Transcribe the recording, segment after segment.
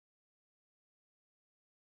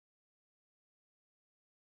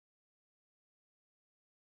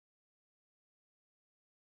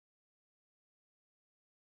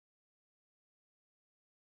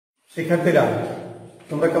শিক্ষার্থীরা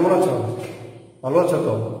তোমরা কেমন আছো? ভালো আছো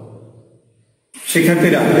তো?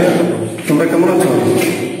 শিক্ষার্থীরা তোমরা কেমন আছো?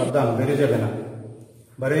 সাবধান, বেরিয়ে যাবে না।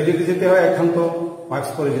 বাইরে যদি যেতে হয় একান্ত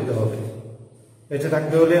মাস্ক পরে যেতে হবে। বেঁচে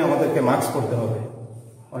থাকতে হলে আমাদেরকে মাস্ক পরতে হবে।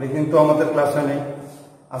 অনেকদিন তো আমাদের ক্লাসে নেই।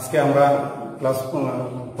 আজকে আমরা ক্লাস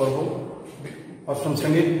করব অষ্টম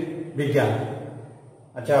শ্রেণীর বিজ্ঞান।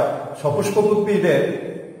 আচ্ছা, সপুষ্পক উদ্ভিদের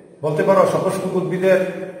বলতে পারো সপুষ্পক উদ্ভিদের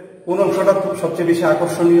কোন অংশটা সবচেয়ে বেশি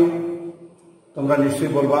আকর্ষণীয়? তোমরা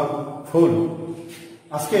নিশ্চয়ই বলবা ফুল।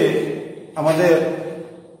 আজকে আমাদের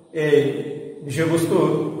এই বিষয়বস্তুর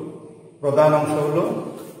প্রধান অংশ হলো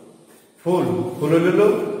ফুল। ফুল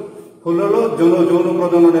হলো যৌন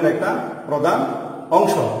প্রজননের একটা প্রধান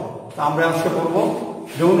অংশ। আমরা আজকে পড়ব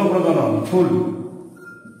যৌন প্রজনন, ফুল।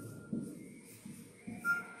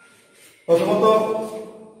 প্রথমত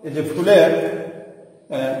এই যে ফুলের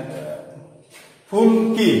ফুল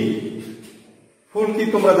কি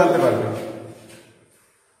তোমরা জানতে পারবে।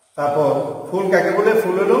 তারপর ফুল কাকে বলে?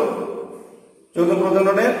 ফুল হলো যৌন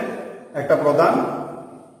প্রজননের একটা প্রধান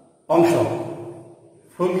অংশ।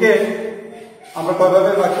 ফুলকে আমরা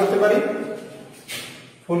কয়ভাবে ভাগ করতে পারি?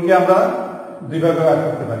 ফুলকে আমরা দুইভাবে ভাগ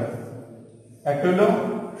করতে পারি। একটা হলো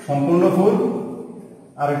সম্পূর্ণ ফুল,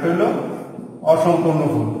 আর একটা হলো অসম্পূর্ণ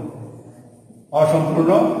ফুল।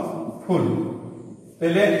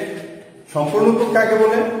 তাহলে সম্পূর্ণ ফুল কাকে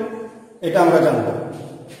বলে এটা আমরা জানব।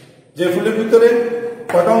 যে ফুলের ভিতরে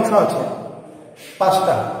কয়টা অংশ আছে?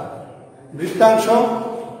 5টা।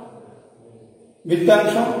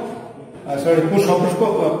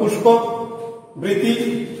 পুষ্প, বৃতি,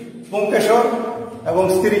 পুংকেশর এবং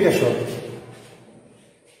স্ত্রীকেশর।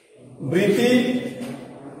 বৃতি,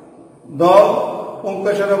 দল,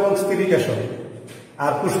 পুংকেশর এবং স্ত্রীকেশর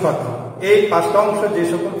আর পুষ্পাক্ষ। এই 5টা অংশ যে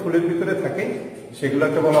সকল ফুলের ভিতরে থাকে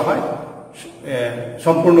সেগুলোকে বলা হয়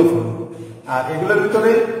সম্পূর্ণ ফুল। আর এগুলোর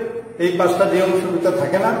ভিতরে এই 5টা যে অংশের ভিতরে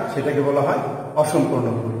থাকে না সেটাকে বলা হয় অসম্পূর্ণ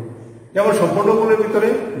ফুল। যেমন সম্পূর্ণ ফুলের ভিতরে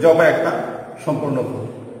জবা একটা সম্পূর্ণ ফুল।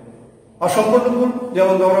 অসম্পূর্ণ ফুল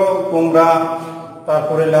যেমন ধরো কুমড়া,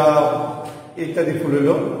 তারপরে লাউ ইত্যাদি ফুল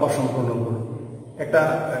হলো অসম্পূর্ণ ফুল। একটা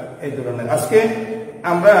এই ধরনের। আজকে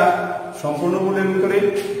আমরা সম্পূর্ণ ফুলের ভিতরে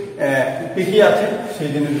কি কি আছে সেই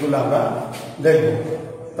জিনিসগুলো আমরা দেখব।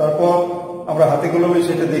 তারপর আমরা হাতে কলমে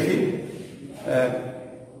সেটা দেখি।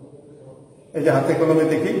 এই যে হাতে কলমে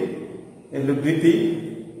দেখি, এই হলো বৃতি।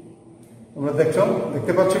 তোমরা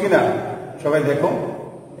দেখতে পাচ্ছ কিনা? সবাই দেখো,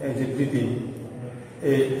 এই যে বৃতি।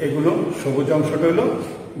 এগুলো সবুজ অংশটা হলো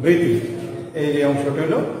বৃতি, এই যে অংশটা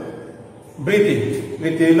হলো বৃতি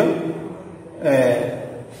হলো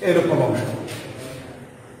এরকম অংশ।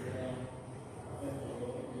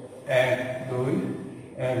 1 2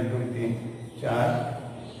 3 4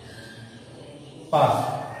 5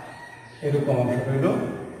 এরকম অংশটা হলো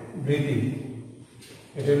বৃতি।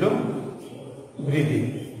 এটা হলো বৃতি।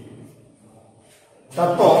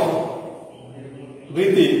 তারপর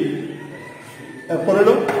বৃতি, তারপর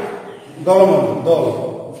হলো দল।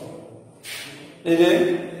 এই যে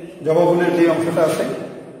জবা ফুলের যে অংশটা আছে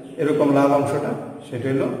এরকম লাল অংশটা, সেটা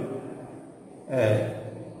হলো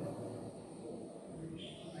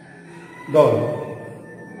দল।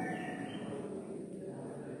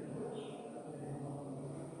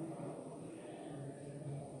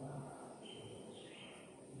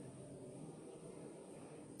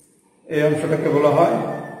 এই অংশটাকে বলা হয়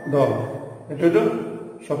দল। এটা হলো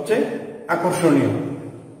সবচেয়ে আকর্ষণীয়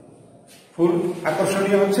ফুল।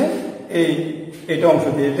 আকর্ষণীয় হচ্ছে এইটা অংশ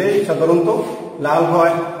দিয়ে। এটাই সাধারণত লাল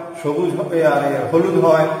হয়, সবুজ হবে, আর হলুদ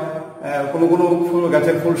হয়। কোনো ফুল,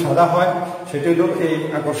 গাছের ফুল সাদা হয়। সেটা হলো এই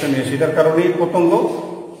আকর্ষণীয়। সেটার কারণেই পতঙ্গ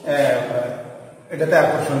এটাতে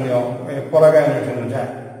আকর্ষণীয় পরাগায়নের জন্য যায়।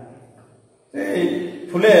 এই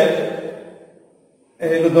ফুলের এই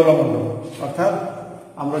হলো দলমণ্ড। অর্থাৎ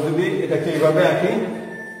আমরা যদি এটাকে এইভাবে আঁকি,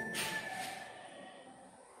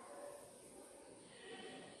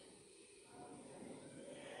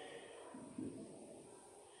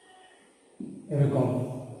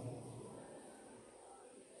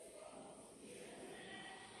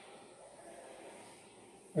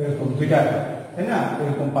 এরকম দুইটা, তাই না?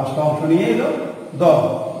 এরকম 5টা অংশ নিয়ে এলো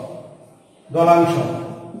দলাংশ।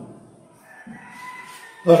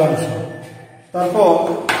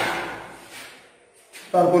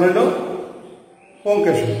 তারপর এলো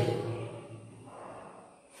পুংকেশর।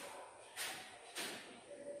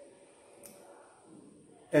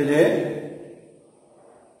 এই যে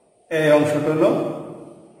এই অংশটা হলো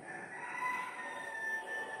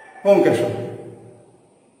পুংকেশর।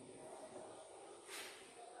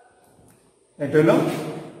 এটা হলো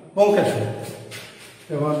পুংকেশর।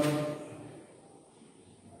 এবার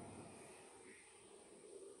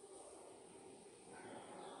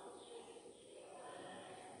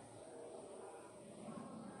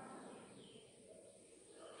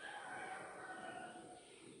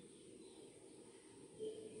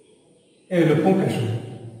এই হলো পুংকেশর।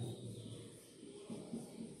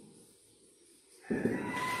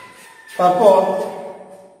 তারপর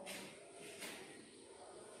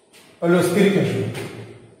হলো স্ত্রীকেশর।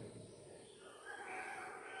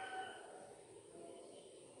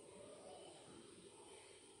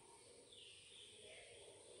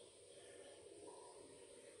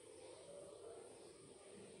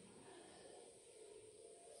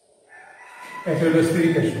 এটা হলো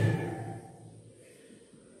স্ত্রীকেশর।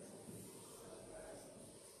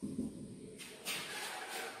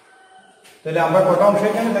 তাহলে আমরা কটা অংশ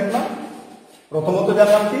এখানে দেখলাম? প্রথমত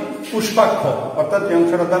জানলাম কি পুষ্পাক্ষ, অর্থাৎ যে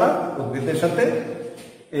অংশটা দ্বারা উদ্ভিদের সাথে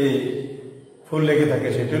এই ফুল লেগে থাকে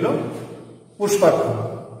সেটি হলো পুষ্পাক্ষ।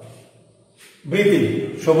 বৃতি,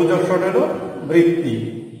 সবুজ অংশটা হলো বৃত্তি,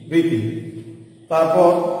 বৃতি।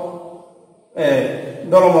 তারপর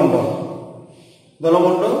দলমণ্ডল,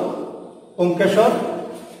 দলমণ্ডল, পুংকেশর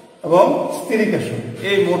এবং স্ত্রীকেশর।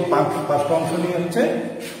 এই মোট পাঁচটা অংশ নিয়ে হচ্ছে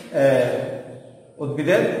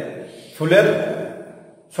উদ্ভিদের ফুলের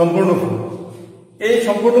সম্পূর্ণ ফুল। এই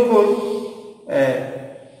সম্পূর্ণ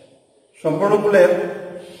ফুলের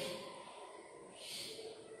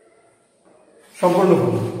সম্পূর্ণ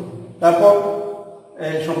ফুল, তারপর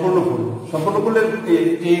সম্পূর্ণ ফুলের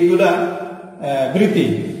এইগুলা বৃতি,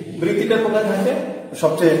 বৃতিটা কোথায় থাকে?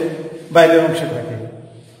 সবচেয়ে বাইরের অংশে থাকে।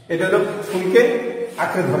 এটা হলো ফুলকে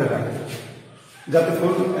আঁকড়ে ধরে রাখে, যাতে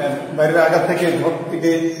ফুল বাইরের আঘাত থেকে, ঝড়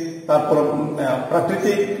থেকে, তারপর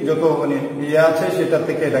প্রাকৃতিক যত মানে ইয়ে আছে সেটা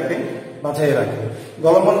থেকে এটাকে বাঁচিয়ে রাখে।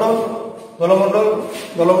 দলমণ্ডল, দলমণ্ডল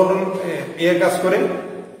দলমণ্ডল ইয়ে কাজ করে,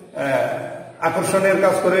 আকর্ষণের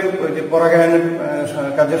কাজ করে, ওই যে পরাগায়নের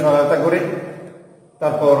কাজে সহায়তা করে।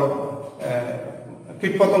 তারপর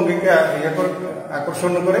কীটপতঙ্গকে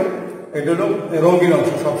আকর্ষণ করে। এটা হলো রঙিন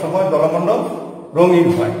অংশ, সবসময় দলমণ্ডল রঙিন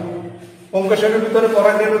হয়। পুংকেশরের ভিতরে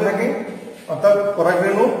পরাগরেণু থাকে, অর্থাৎ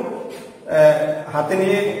পরাগরেণু হাতে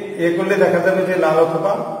নিয়ে ইয়ে করলে দেখা যাবে যে লাল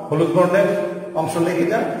অথবা হলুদ বর্ণের অংশ লেগে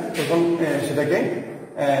যায়, তখন সেটাকে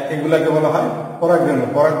এগুলাকে বলা হয় পরাগরেণু।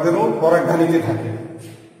 পরাগরেণু পরাগধানীতে থাকে।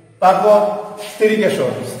 তারপর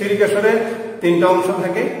স্ত্রীকেশর, স্ত্রীকেশরের তিনটা অংশ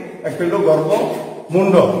থাকে। একটা হলো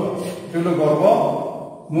গর্ভমুণ্ড, একটা হলো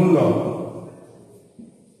গর্ভমুণ্ড,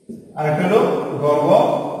 আর একটা হলো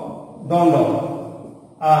গর্ভদণ্ড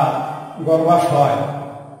আর গর্ভাশয়।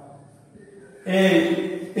 এই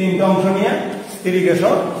তিনটা অংশ নিয়ে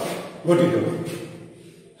স্ত্রীকেশর গঠিত।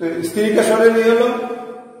 তো স্ত্রীকেশরের নিয়ে হলো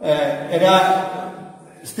এরা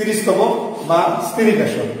স্ত্রীস্তবক বা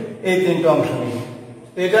স্ত্রীকেশর, এই তিনটা অংশ নিয়ে।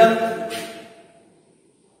 এটা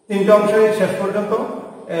তিনটা অংশে শেষ পর্যন্ত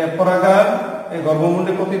পরাগায়ন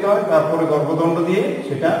গর্ভমুণ্ডে পতিত হয়, তারপরে গর্ভদণ্ড দিয়ে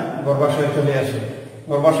সেটা গর্ভাশয়ে চলে আসে।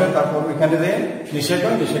 গর্ভাশয় তারপর এখানে দিয়ে নিষেক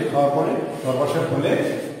হয়, নিষেক খাওয়ার পরে গর্ভাশয় ফলে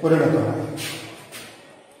পরিণত হয়,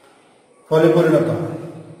 ফলে পরিণত হয়।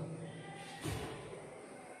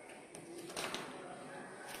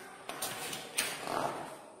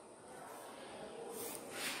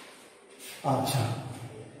 আচ্ছা,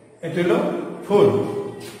 এটা হলো ফুল।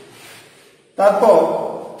 তারপর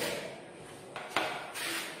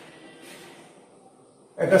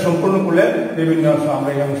এটা সম্পূর্ণ ফুলের বিভিন্ন অংশ, আমরা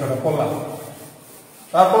এই অংশটা পড়লাম।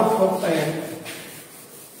 তারপর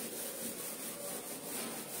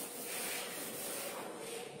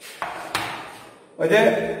ওই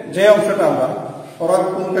যে অংশটা আমরা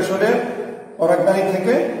পুংকেশরের পরাগধানী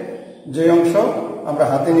থেকে যে অংশ আমরা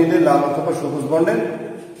হাতে নিলে লাল অথবা সবুজ বর্ণের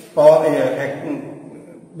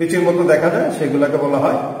বিচির মতো দেখা যায়, সেগুলাকে বলা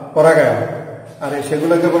হয় পরাগায়ন, আর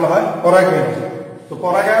সেগুলাকে বলা হয় পরাগরেণু। তো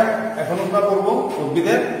পরাগায়ন এখন আমরা করবো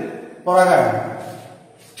উদ্ভিদের পরাগায়ন।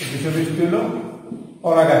 বিষয়বস্তু হল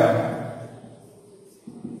পরাগায়ন।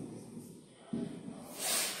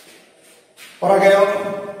 পরাগায়ন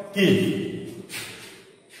কি?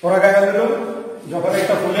 পরাগায়ন হল যখন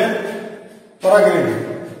একটা ফুলের পরাগরেণু,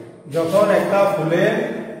 যখন একটা ফুলের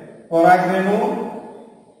পরাগরেণু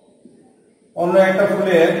অন্য একটা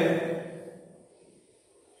ফুলের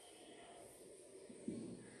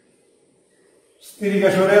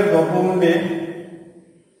স্ত্রীকেশরের গর্ভমুণ্ডে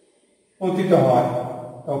পতিত হয়,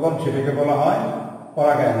 তখন সেটাকে বলা হয়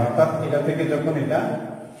পরাগায়ন। অর্থাৎ এটা থেকে যখন এটা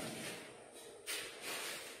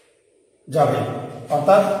যাবে,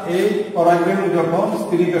 অর্থাৎ এই পরাগরেণু যখন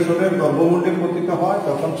স্ত্রীকেশরের গর্ভমুণ্ডে পতিত হয়,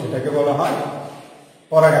 তখন সেটাকে বলা হয়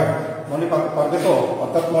পরাগায়ন। মনে পারবে তো?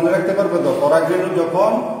 অর্থাৎ মনে রাখতে পারবে তো? পরাগরেণু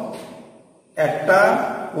যখন একটা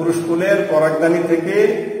পুরুষ ফুলের পরাগধানী থেকে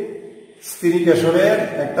স্ত্রীকেশরের,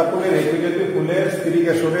 একটা ফুলের রেপিটেটিভ ফুলের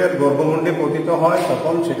স্ত্রীকেশরের গর্ভমুণ্ডে পতিত হয়,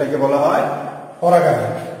 তখন সেটাকে বলা হয়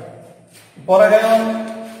পরাগায়ন।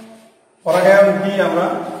 পরাগায়ন কি আমরা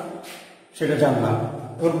সেটা জানলাম।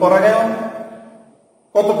 এবং পরাগায়ন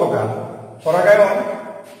কত প্রকার? পরাগায়ন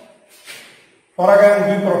পরাগায়ন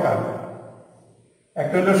দুই প্রকার,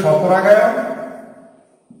 একটা হলো স্বপরাগায়ন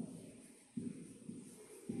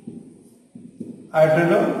আর একটা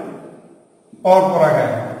হলো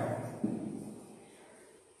পরপরাগায়ন।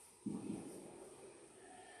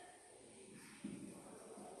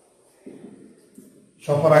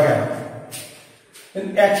 স্বপরাগায়ন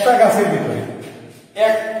একটা গাছের ভিতরে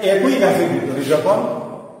একই গাছের ভিতরে যখন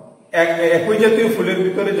একই জাতীয় ফুলের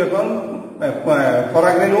ভিতরে যখন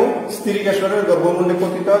পরাগরেণু স্ত্রী কেশরের গর্ভমুণ্ডে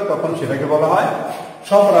পতিত হয় তখন সেটাকে বলা হয়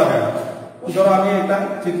স্বপরাগায়ন। ধরো আমি একটা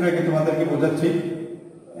চিত্র এঁকে তোমাদেরকে বোঝাচ্ছি,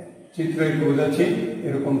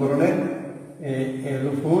 এরকম ধরনের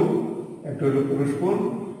এলো ফুল, একটা হলো পুরুষ ফুল,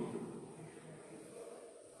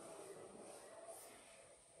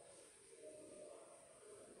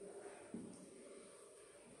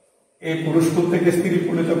 এই পুরুষ ফুল থেকে স্ত্রী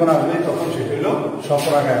ফুলে যখন আসবে তখন সেটা হলো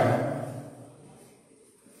স্বপরাগায়ন।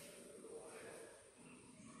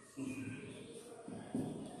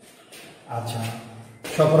 আচ্ছা,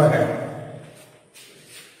 স্বপরাগায়ন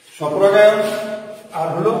আর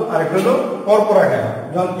হলো আরেকটা হলো পরপরাগায়ন।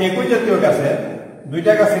 যখন একই জাতীয় গাছের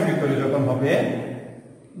দুইটা গাছের ভিতরে যখন হবে,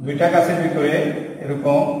 দুইটা গাছের ভিতরে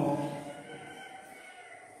এরকম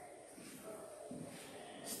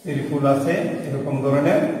স্ত্রী ফুল আছে এরকম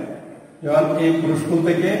ধরনের, যখন এই পুরুষ ফুল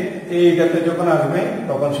থেকে এই গাছে যখন আসবে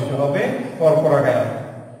তখন সেটা হবে পরপরাগায়ন।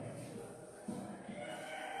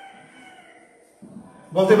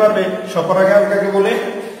 বলতে পারবে স্বপরাগায়ন কাকে বলে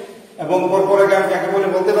এবং পরপরাগায়ন কাকে বলে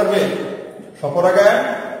বলতে পারবে? স্বপরাগায়ন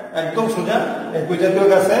একদম সোজা, একই জাতীয়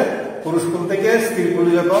গাছের পুরুষ ফুল থেকে স্ত্রী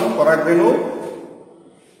ফুলে যখন পরাগরেণু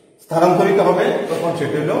স্থানান্তরিত হবে তখন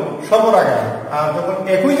সেটা হলো স্বপরাগায়ন। আর যখন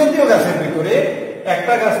একই জাতীয় গাছের ভিতরে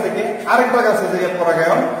একটা গাছ থেকে আরেকটা গাছের থেকে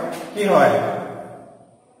পরাগায়ন কি হয়,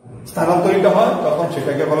 স্থানান্তরিত হয়, তখন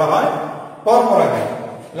সেটাকে বলা হয় পরপরাগায়ন।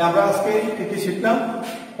 তাহলে আমরা আজকে কি কি শিখলাম?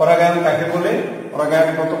 পরাগায়ন কাকে বলে, পরাগায়ন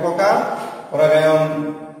কত প্রকার, পরাগায়ন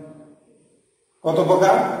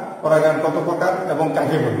কত প্রকার এবং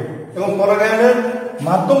কাকে বলে, এবং পরাগায়নের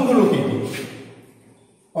মাধ্যমগুলো কি কি,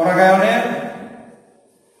 পরাগায়নের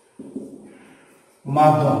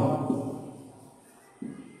মাধ্যম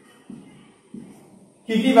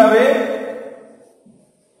কি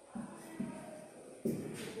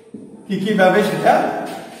কিভাবে সেটা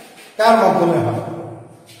কার মাধ্যমে হয়।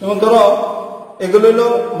 যেমন ধরো এগুলো হলো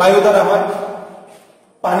বায়ু দ্বারা হয়,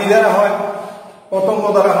 পানি দ্বারা হয়, পতঙ্গ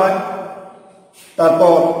দ্বারা হয়,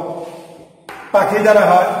 তারপর পাখি দ্বারা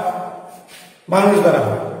হয়, মানুষ দ্বারা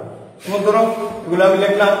হয়। যেমন ধরো এগুলো আমি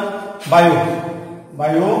লিখলাম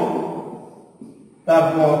বায়ু,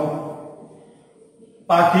 তারপর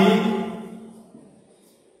পাখি,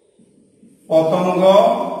 পতঙ্গ,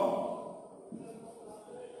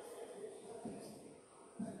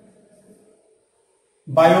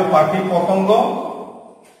 বায়ু, পাখি, পতঙ্গ,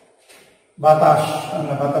 বাতাস,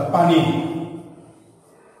 পানি,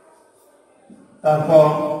 তারপর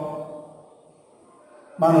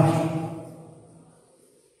মানুষ,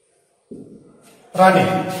 প্রাণী,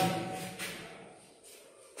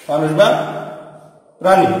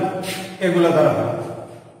 এগুলো দ্বারা হয়।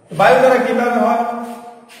 বায়ু দ্বারা কিভাবে হয়?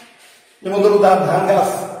 যেমন ধরো ধান গাছ,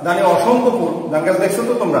 ধানে অসংখ্য ফুল, ধান গাছ দেখছো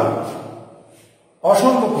তো তোমরা,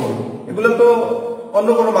 অসংখ্য ফুল, এগুলো তো অন্য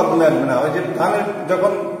কোনো মাধ্যমে আসবে না। ওই যে ধানের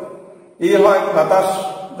যখন হয়, বাতাস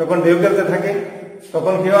যখন ঢেউ খেলতে থাকে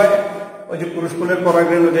তখন কি হয়, ওই যে পুরুষ ফুলের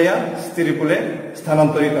পরাগরেণু যাইয়া স্ত্রী ফুলে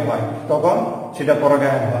স্থানান্তরিত হয়, তখন সেটা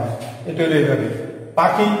পরাগায়ন হয়। এটা হলো এইভাবে।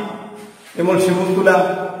 পাখি যেমন শিমুল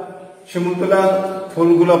তুলা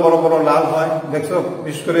ফুলগুলো বড় বড় লাল হয়, দেখছো,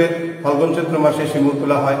 বিশেষ করে ফাল্গুন চৈত্র মাসে শিমুল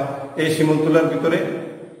তুলা হয়। এই শিমুল তুলার ভিতরে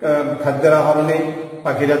খাদ্যের আহরণে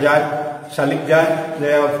পাখিরা যায়, শালিক যায়,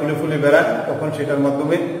 ফুলে ফুলে বেড়ায়, তখন সেটার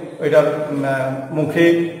মাধ্যমে ওইটার মুখে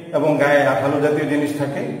এবং গায়ে আঠালো জাতীয় জিনিস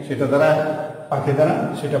থাকে, সেটা দ্বারা পাখি দ্বারা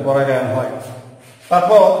সেটা পরাগায়ন হয়।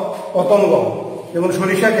 তারপর পতঙ্গ, যেমন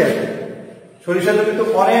সরিষা জমি তো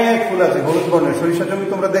অনেক ফুল আছে, হলুদ বর্ণের সরিষা জমি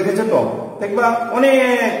তোমরা দেখেছো তো, দেখবা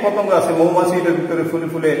অনেক পতঙ্গ আছে, মৌমাছি এটার ভিতরে ফুলে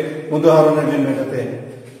ফুলে মধু আহরণের জন্য এটাতে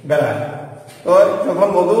বেড়ায়। তো যখন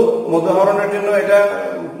মধু আহরণের জন্য এটা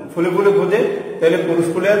ফুলে ফুলে খোঁজে, তাহলে পুরুষ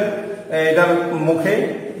ফুলের এটার মুখে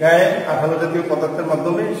গায়ে আঠালো জাতীয় পদার্থের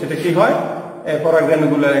মাধ্যমে সেটা কি হয়,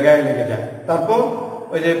 পরাগরেণুগুলো গায়ে লেগে যায়। তারপর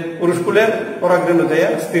ওই যে পুরুষ ফুলের পরাগরেণু যায়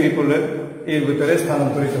স্ত্রী ফুলের এর ভিতরে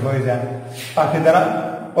স্থানান্তরিত হয়ে যায়। পাখি দ্বারা,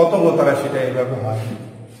 পতঙ্গ দ্বারা সেটা এইভাবে হয়।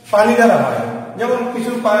 পানি দ্বারা হয়, যেমন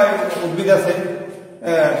কিছু উদ্ভিদ আছে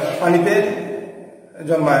পানিতে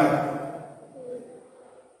জন্মায়,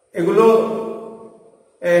 এগুলোর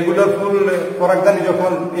ফুল পরাগধানী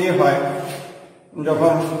যখন হয়,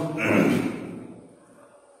 যখন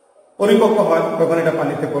পরিপক্ক হয় তখন এটা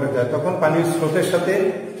পানিতে পড়ে যায়, তখন পানির স্রোতের সাথে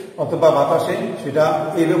অথবা বাতাসে সেটা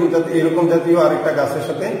এরকম জাতীয় আরেকটা গাছের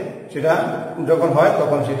সাথে সেটা যখন হয়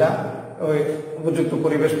তখন সেটা ওই উপযুক্ত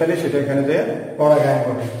পরিবেশ পেলে সেটা এখানে যে পরাগায়ন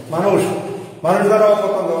ঘটে। মানুষ দ্বারাও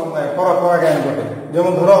পরাগায়ন ঘটে।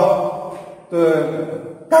 যেমন ধরো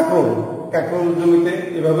কাঁকরোল জমিতে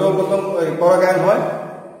এভাবেও প্রথম পরাগায়ন হয়।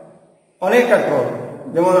 অনেক কাঁকরোল,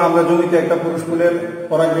 যেমন আমরা জমিতে একটা পুরুষ ফুলের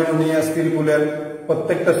পরাগরেণু নিয়ে স্ত্রী ফুলের,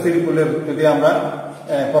 প্রত্যেকটা স্ত্রী ফুলের যদি আমরা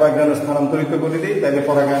পরাগরেণু স্থানান্তরিত করে দিই তাহলে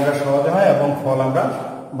পরাগায়নটা সহজ হয় এবং ফল আমরা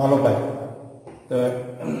ভালো পাই। তো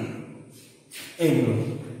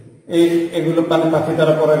এগুলো পাখি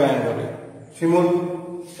দ্বারা পরাগায়ন করে, শিমুল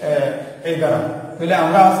এই দ্বারা। তাহলে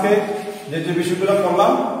আমরা আজকে যে বিষয়গুলো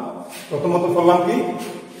পড়লাম, প্রথমত পড়লাম কি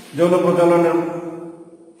যৌন প্রজননের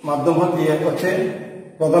মাধ্যম হচ্ছে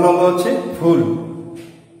প্রধান অঙ্গ হচ্ছে ফুল।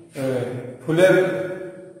 ফুলের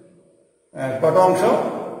কটা অংশ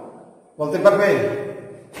বলতে পারবে?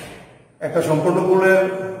 একটা সম্পূর্ণ ফুলের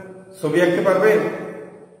ছবি আঁকতে পারবে?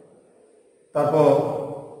 তারপর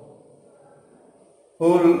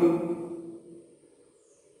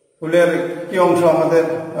ফুলের কি অংশ আমাদের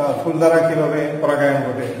ফুল দ্বারা কিভাবে পরাগায়ন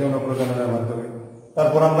ঘটে যৌন প্রজননের মাধ্যমে।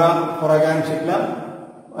 তারপর আমরা পরাগায়ন শিখলাম,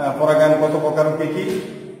 পরাগায়ন কত প্রকার, কি কি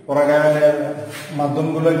পরাগায়নের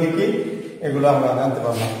মাধ্যমগুলো কি কি, এগুলো আমরা জানতে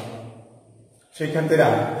পারলাম। শিক্ষার্থীরা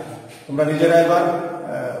তোমরা নিজেরা এবার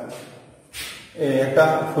একটা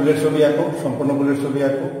ফুলের ছবি আঁকো, সম্পূর্ণ ফুলের ছবি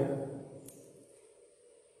আঁকো।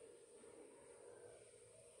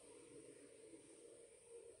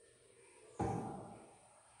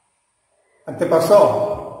 আঁকতে পারছো?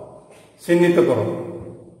 চিহ্নিত করো,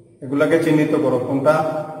 এগুলাকে চিহ্নিত করো, কোনটা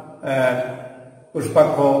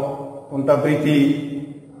পুষ্পাক্ষ, কোনটা বৃতি,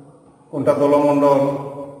 কোনটা দলমণ্ডল,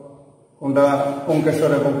 কোনটা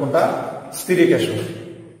পুংকেশর এবং কোনটা স্ত্রীকেশর।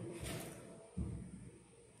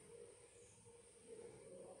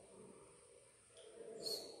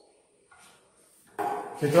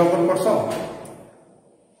 চিত্রাঙ্কন করছো?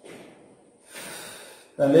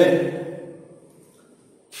 তাহলে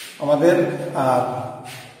আমাদের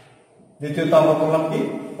দ্বিতীয়ত আমরা বললাম কি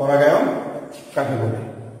পরাগায়ন কাকে বলে।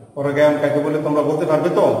 পরাগায়ন কাকে বলে তোমরা বলতে পারবে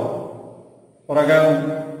তো? পরাগায়ন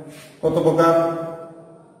কত প্রকার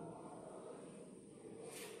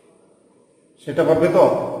সেটা পারবে তো?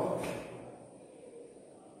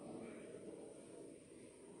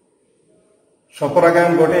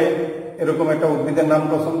 স্বপরাগায়ন ঘটে এরকম একটা উদ্ভিদের নাম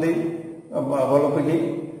পছন্দ দিই, বলো তো কি?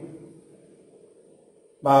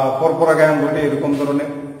 বা পরপরাগায়ন ঘটে এরকম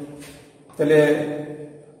ধরনের, তাহলে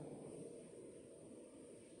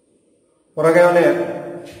পরাগায়নের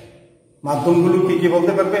মাধ্যমগুলো কি কি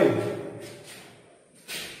বলতে পারবে?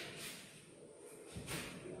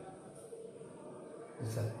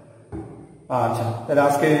 আচ্ছা, তাহলে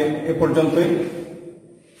আজকে এ পর্যন্তই।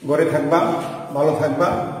 ঘরে থাকবা, ভালো থাকবা,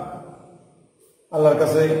 আল্লাহর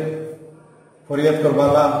কাছে ফরিয়াদ করবা,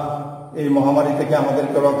 আল্লাহ এই মহামারী থেকে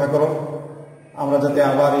আমাদেরকে রক্ষা করো, আমরা যাতে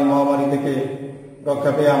আবার এই মহামারী থেকে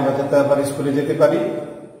রক্ষা পেয়ে আমরা যাতে আবার স্কুলে যেতে পারি,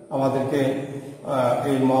 আমাদেরকে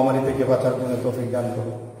এই মহামারী থেকে বাঁচার জন্য তৌফিক দান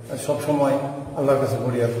করো। সবসময় আল্লাহর কাছে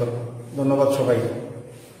ফরিয়াদ করো। ধন্যবাদ সবাইকে।